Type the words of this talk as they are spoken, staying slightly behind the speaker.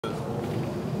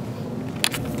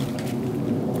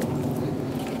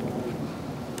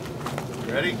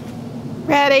Ready?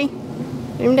 Ready.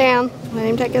 Put him down. Let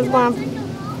him take his lump.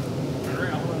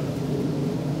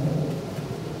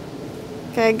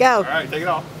 Okay, go. Alright, take it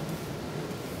off.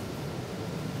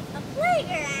 A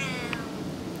playground.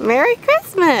 Merry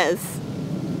Christmas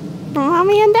from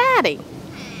Mommy and Daddy.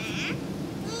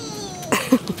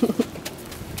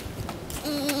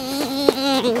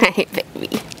 Hey,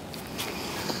 baby.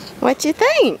 What you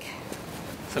think?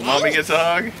 So Mommy gets a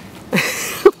hug?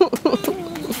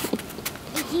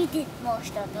 You did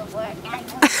most of the work. I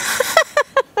know.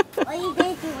 Well, you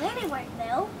didn't do any work,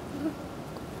 though.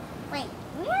 Wait,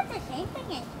 we have the same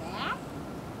thing as that?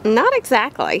 Not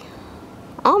exactly.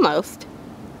 Almost.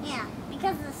 Yeah,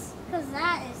 because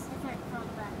that is different from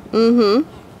that. Mm-hmm.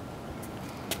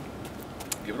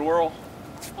 Yeah. Give it a whirl.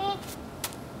 Okay.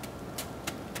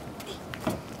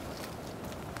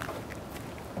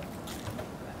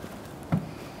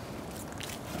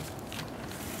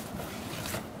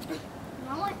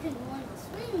 Now I can go on the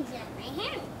swings at my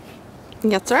hand.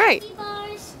 That's right.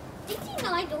 Bars. Did you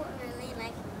know I don't really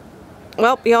like them?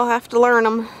 Well, you'll have to learn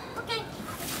them. Okay.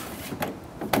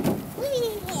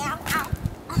 Whee! Ow, ow.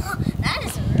 Oh, that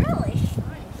is really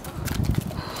fun.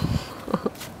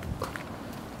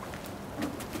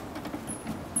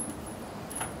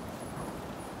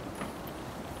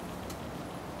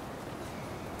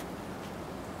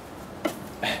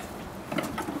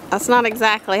 That's not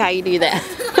exactly how you do that.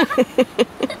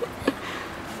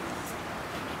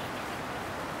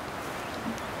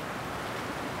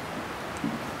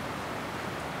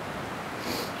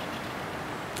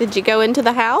 Did you go into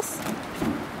the house?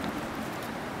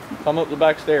 Come up the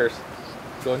back stairs.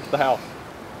 Go into the house.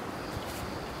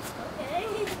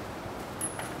 Okay.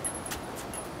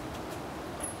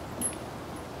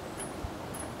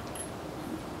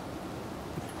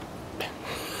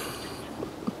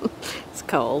 It's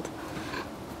cold.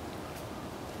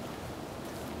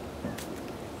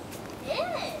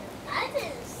 Yeah, I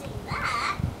didn't see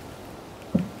that.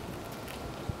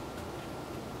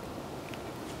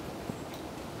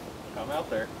 Come out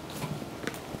there.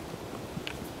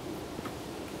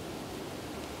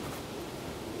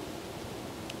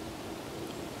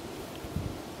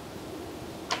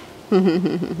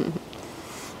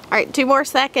 Alright, 2 more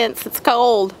seconds. It's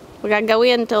cold. We gotta go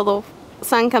in until the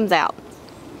sun comes out.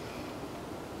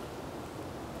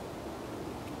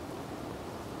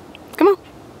 Come on.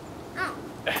 Oh.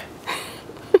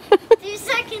 2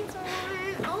 seconds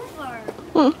weren't over.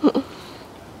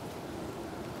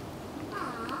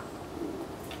 Aw.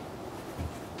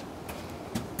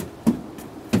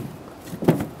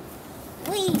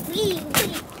 Wee, wee,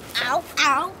 wee. Ow,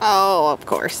 ow. Oh, of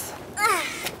course.